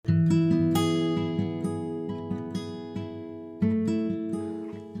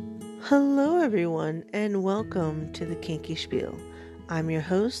Hello, everyone, and welcome to the Kinky Spiel. I'm your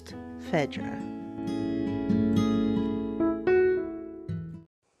host, Fedra.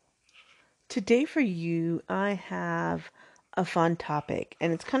 Today, for you, I have a fun topic,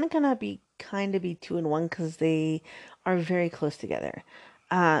 and it's gonna be two in one because they are very close together.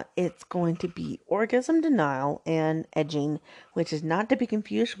 It's going to be orgasm denial and edging, which is not to be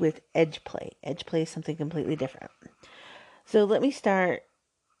confused with edge play. Edge play is something completely different. So let me start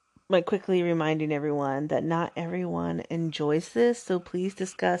by quickly reminding everyone that not everyone enjoys this, so please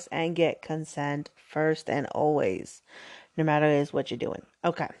discuss and get consent first and always, no matter is what you're doing.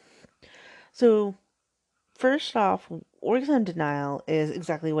 Okay, so first off, orgasm denial is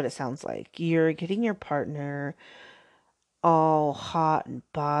exactly what it sounds like. You're getting your partner all hot and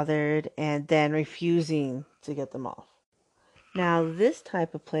bothered and then refusing to get them off. Now, this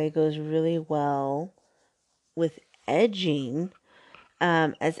type of play goes really well with edging,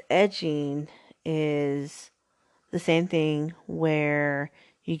 as edging is the same thing where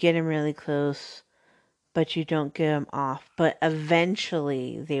you get them really close, but you don't get them off. But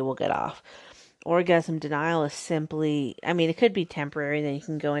eventually they will get off. Orgasm denial is simply, it could be temporary, then you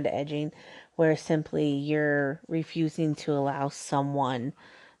can go into edging, where simply you're refusing to allow someone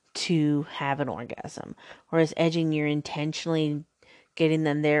to have an orgasm. Whereas edging, you're intentionally getting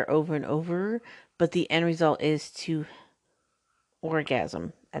them there over and over, but the end result is to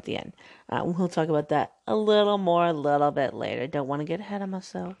orgasm at the end. We'll talk about that a little bit later. Don't want to get ahead of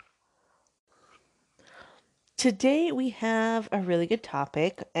myself. Today we have a really good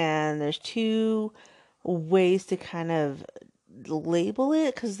topic, and there's two ways to kind of label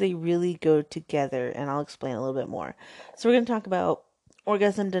it because they really go together, and I'll explain a little bit more. So we're going to talk about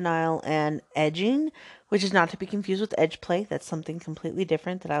orgasm denial and edging, which is not to be confused with edge play. That's something completely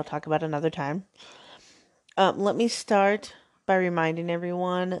different that I'll talk about another time. Let me start by reminding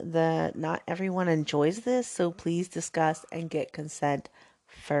everyone that not everyone enjoys this, so please discuss and get consent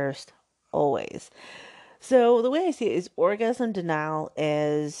first, always. So the way I see it is orgasm denial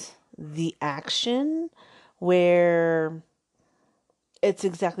is the action where it's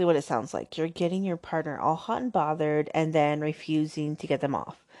exactly what it sounds like. You're getting your partner all hot and bothered and then refusing to get them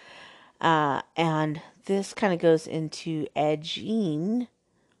off. And this kind of goes into edging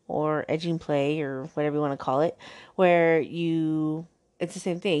or edging play or whatever you want to call it, where it's the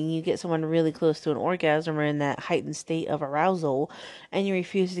same thing. You get someone really close to an orgasm or in that heightened state of arousal and you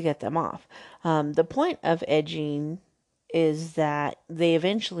refuse to get them off. The point of edging is that they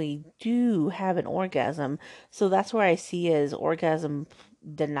eventually do have an orgasm. So that's where I see as orgasm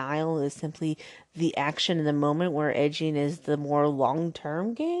denial is simply the action in the moment, where edging is the more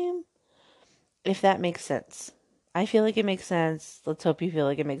long-term game, if that makes sense. I feel like it makes sense. Let's hope you feel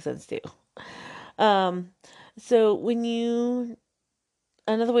like it makes sense too. Um, so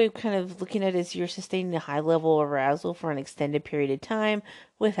another way of kind of looking at it is you're sustaining a high level of arousal for an extended period of time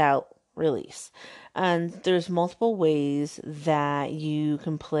without release. And there's multiple ways that you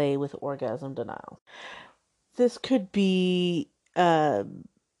can play with orgasm denial. This could be,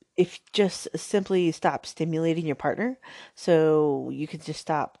 if just simply stop stimulating your partner. So you could just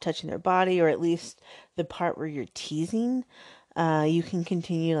stop touching their body, or at least the part where you're teasing. You can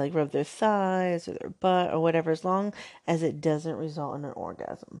continue like rub their thighs or their butt or whatever, as long as it doesn't result in an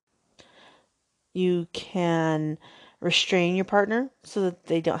orgasm. You can restrain your partner so that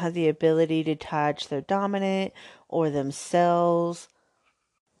they don't have the ability to touch their dominant or themselves.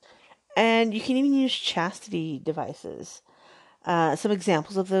 And you can even use chastity devices. Some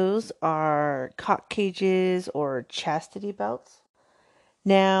examples of those are cock cages or chastity belts.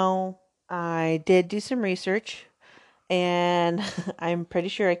 Now, I did do some research, and I'm pretty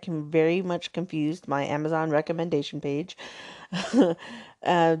sure I can very much confused my Amazon recommendation page.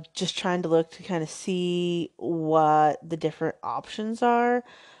 Just trying to look to kind of see what the different options are.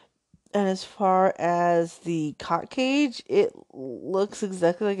 And as far as the cock cage, it looks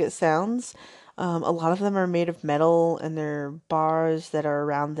exactly like it sounds. A lot of them are made of metal, and they're bars that are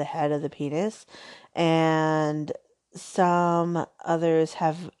around the head of the penis. And some others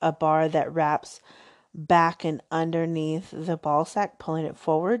have a bar that wraps back and underneath the ball sack, pulling it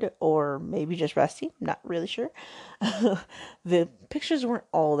forward, or maybe just resting. Not really sure. The pictures weren't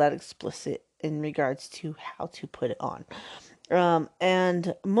all that explicit in regards to how to put it on.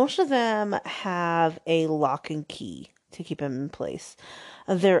 And most of them have a lock and key to keep them in place.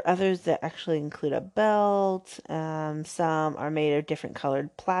 There are others that actually include a belt. Some are made of different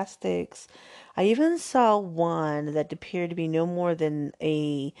colored plastics. I even saw one that appeared to be no more than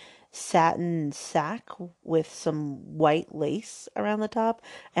a satin sack with some white lace around the top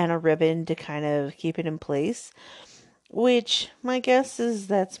and a ribbon to kind of keep it in place. which my guess is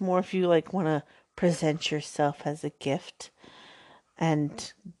that's more if you like want to present yourself as a gift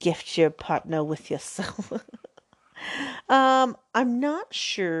and gift your partner with yourself. I'm not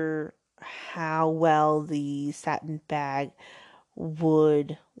sure how well the satin bag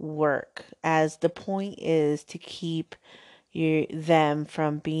would work, as the point is to keep them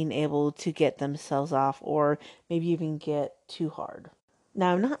from being able to get themselves off or maybe even get too hard.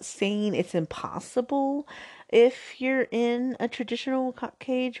 Now, I'm not saying it's impossible if you're in a traditional cock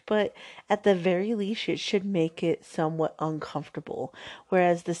cage, but at the very least, it should make it somewhat uncomfortable.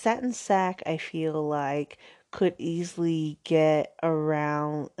 Whereas the satin sack, I feel like could easily get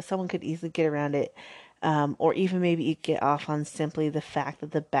around, someone could easily get around it, or even maybe get off on simply the fact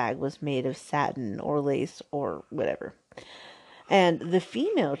that the bag was made of satin or lace or whatever. And the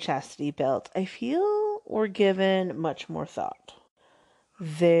female chastity belt, I feel, were given much more thought.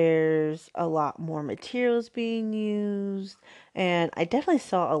 There's a lot more materials being used, and I definitely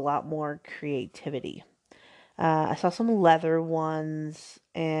saw a lot more creativity. I saw some leather ones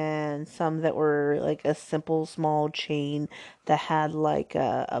and some that were like a simple small chain that had like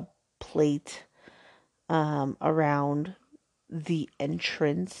a plate around the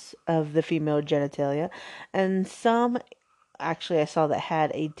entrance of the female genitalia, and some actually I saw that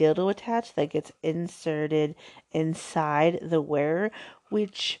had a dildo attached that gets inserted inside the wearer,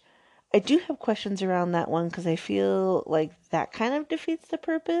 which I do have questions around that one because I feel like that kind of defeats the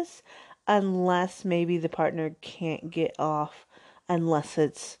purpose unless maybe the partner can't get off unless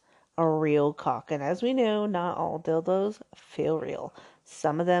it's a real cock. And as we know, not all dildos feel real.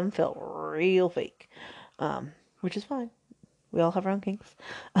 Some of them feel real fake, which is fine. We all have our own kinks.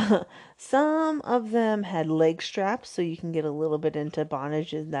 Some of them had leg straps, so you can get a little bit into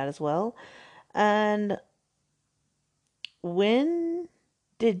bondage in that as well. And when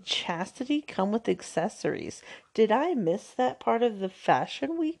did chastity come with accessories? Did I miss that part of the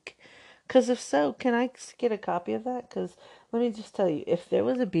fashion week? Because if so, can I get a copy of that? Because let me just tell you, if there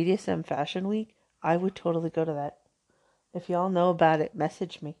was a BDSM fashion week, I would totally go to that. If y'all know about it,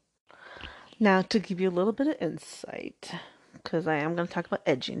 message me. Now, to give you a little bit of insight, because I am going to talk about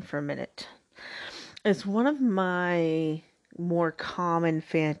edging for a minute. It's one of my more common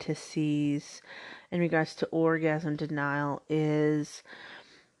fantasies in regards to orgasm denial is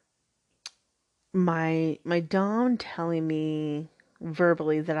my dom telling me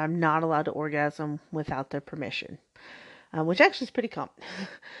verbally that I'm not allowed to orgasm without their permission, which actually is pretty common.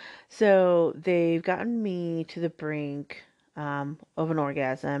 So they've gotten me to the brink of an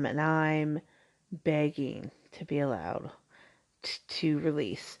orgasm, and I'm begging to be allowed to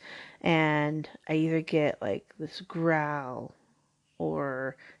release. And I either get like this growl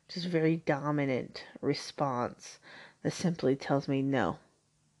or just very dominant response that simply tells me no.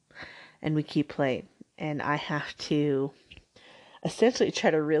 And we keep playing. And I have to essentially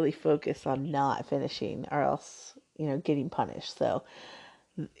try to really focus on not finishing or else, getting punished. So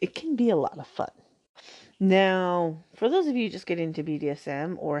it can be a lot of fun. Now, for those of you just getting into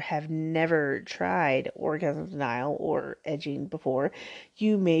BDSM or have never tried orgasm denial or edging before,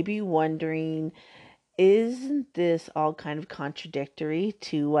 you may be wondering, isn't this all kind of contradictory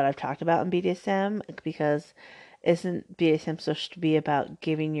to what I've talked about in BDSM? Because isn't BDSM supposed to be about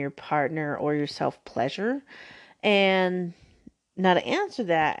giving your partner or yourself pleasure? And now to answer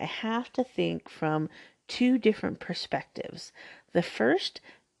that, I have to think from two different perspectives. The first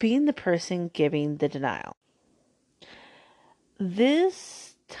being the person giving the denial.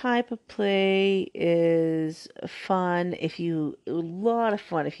 This type of play is fun a lot of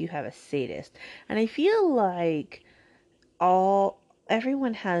fun if you have a sadist. And I feel like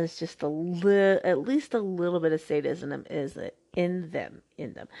everyone has just at least a little bit of sadism is in them.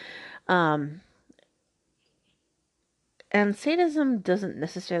 Um, and sadism doesn't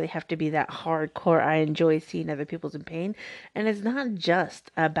necessarily have to be that hardcore. I enjoy seeing other people's in pain. And it's not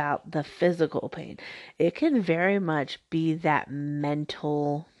just about the physical pain. It can very much be that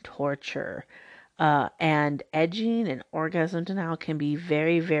mental torture. And edging and orgasm denial can be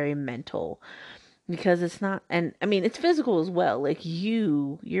very, very mental. Because it's not, and I mean, it's physical as well. Like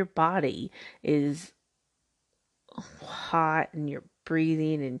your body is hot and you're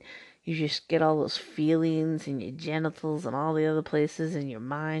breathing and you just get all those feelings in your genitals and all the other places, and your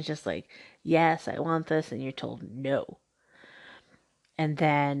mind's just like, yes, I want this, and you're told no. And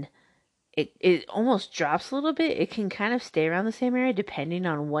then it almost drops a little bit. It can kind of stay around the same area depending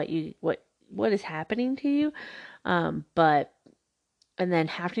on what is happening to you. But and then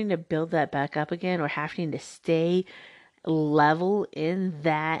having to build that back up again or having to stay level in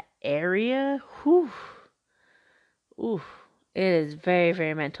that area, whew, ooh, it is very,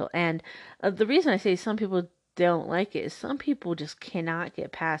 very mental. And the reason I say some people don't like it is some people just cannot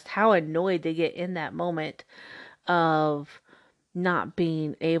get past how annoyed they get in that moment of not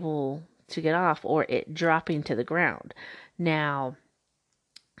being able to get off or it dropping to the ground. Now,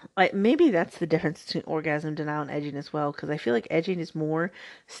 maybe that's the difference between orgasm denial and edging as well, because I feel like edging is more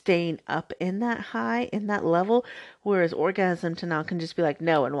staying up in that high, in that level, whereas orgasm denial can just be like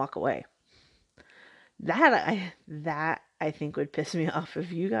no and walk away. That I think would piss me off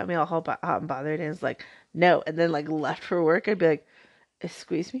if you got me all hot and bothered and it's like no, and then like left for work. I'd be like,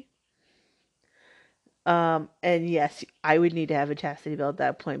 excuse me. And yes, I would need to have a chastity belt at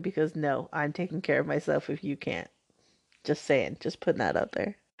that point because no, I'm taking care of myself if you can't. Just saying, just putting that out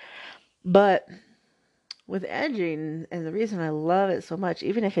there. But with edging, and the reason I love it so much,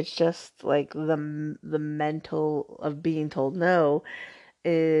 even if it's just like the mental of being told no,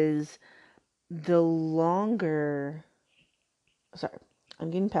 is the longer. Sorry, I'm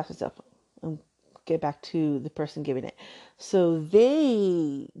getting past myself. Get back to the person giving it. So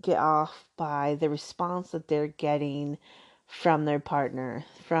they get off by the response that they're getting from their partner,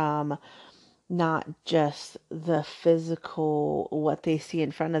 from not just the physical, what they see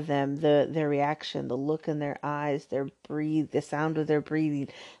in front of them, their reaction, the look in their eyes, their breathe, the sound of their breathing,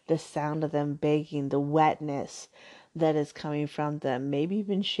 the sound of them begging, the wetness that is coming from them, maybe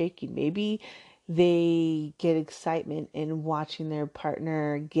even shaking, maybe they get excitement in watching their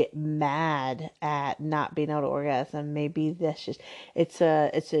partner get mad at not being able to orgasm. Maybe that's just it's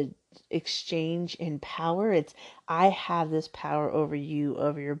a exchange in power. It's I have this power over you,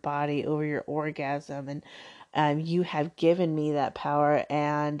 over your body, over your orgasm, and you have given me that power,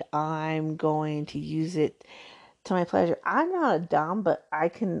 and I'm going to use it to my pleasure. I'm not a dom, but I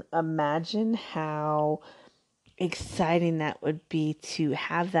can imagine how exciting that would be to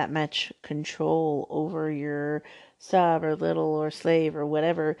have that much control over your sub or little or slave or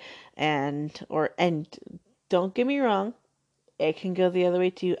whatever. And don't get me wrong, it can go the other way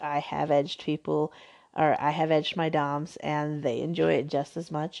too. I have edged people, or I have edged my doms, and they enjoy it just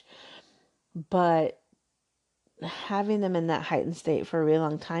as much. But having them in that heightened state for a really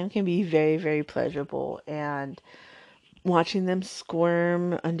long time can be very, very pleasurable. And watching them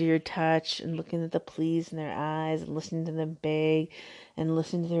squirm under your touch and looking at the pleas in their eyes and listening to them beg and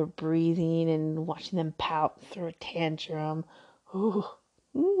listening to their breathing and watching them pout, throw a tantrum. Ooh.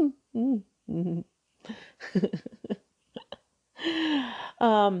 Mm, mm, mm.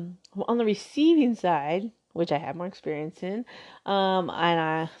 On the receiving side, which I have more experience in,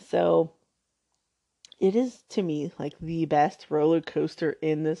 so it is to me like the best roller coaster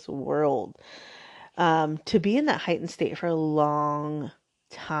in this world. To be in that heightened state for a long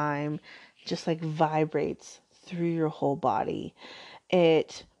time just like vibrates through your whole body.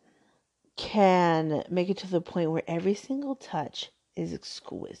 It can make it to the point where every single touch is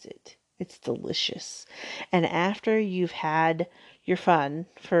exquisite. It's delicious. And after you've had your fun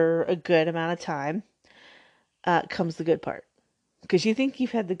for a good amount of time, comes the good part. Because you think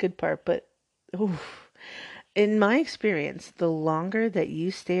you've had the good part, but oof. In my experience, the longer that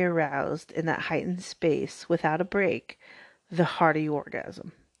you stay aroused in that heightened space without a break, the harder you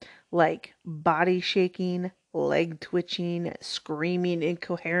orgasm. Like body shaking, leg twitching, screaming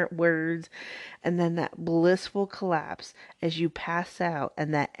incoherent words, and then that blissful collapse as you pass out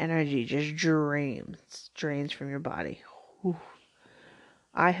and that energy just drains from your body. Whew.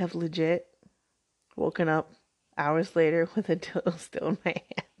 I have legit woken up hours later with a dildo still in my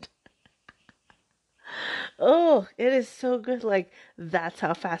hand. Oh, it is so good. Like, that's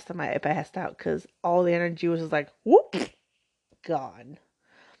how fast I passed out because all the energy was just like, whoop, gone.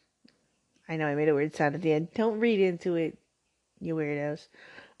 I know I made a weird sound at the end. Don't read into it, you weirdos.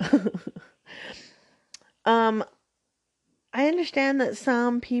 um, I understand that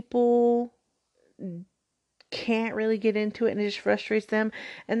some people can't really get into it and it just frustrates them,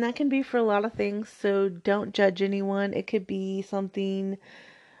 and that can be for a lot of things. So don't judge anyone. It could be something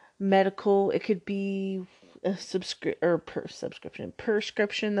medical. It could be a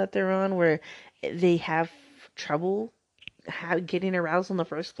prescription that they're on where they have trouble getting arousal in the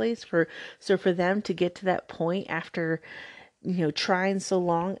first place. For them to get to that point after trying so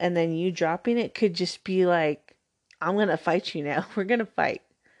long and then you dropping it could just be like, I'm gonna fight you now. We're gonna fight.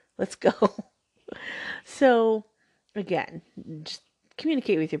 Let's go. So again, just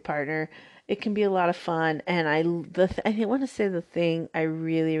communicate with your partner. It can be a lot of fun, and I want to say the thing I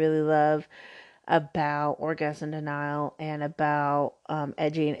really really love about orgasm denial and about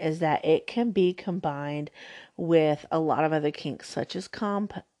edging is that it can be combined with a lot of other kinks such as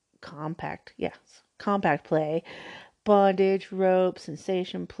compact play, bondage, rope,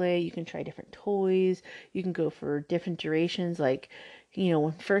 sensation play. You can try different toys. You can go for different durations. Like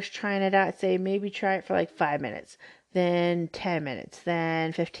When first trying it out, say maybe try it for like 5 minutes, then 10 minutes,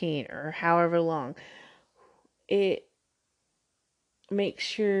 then 15, or however long. It Make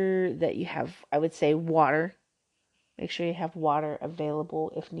sure that you have, I would say, water. Make sure you have water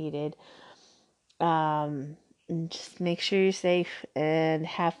available if needed. And just make sure you're safe and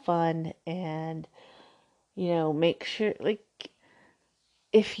have fun, and make sure, like,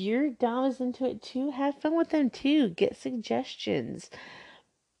 if your dom is into it too, have fun with them too. Get suggestions.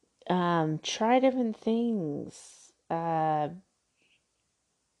 Try different things. Get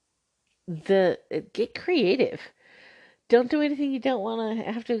creative. Don't do anything you don't want to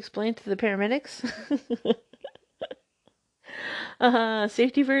have to explain to the paramedics.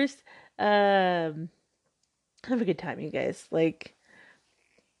 Safety first. Um, have a good time, you guys. Like,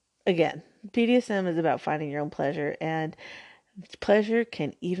 again, BDSM is about finding your own pleasure, and pleasure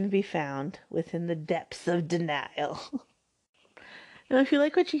can even be found within the depths of denial. Now, if you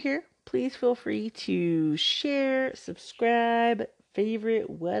like what you hear, please feel free to share, subscribe, favorite,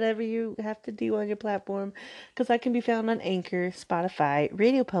 whatever you have to do on your platform, because I can be found on Anchor, Spotify,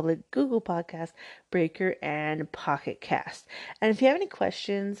 Radio Public, Google Podcast, Breaker, and Pocket Cast. And if you have any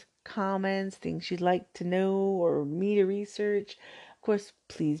questions, comments, things you'd like to know or me to research, of course,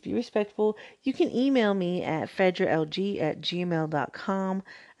 please be respectful. You can email me at phedralg@gmail.com,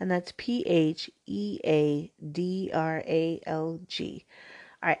 and that's PHEADRALG.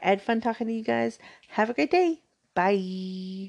 All right, I had fun talking to you guys. Have a great day. Bye.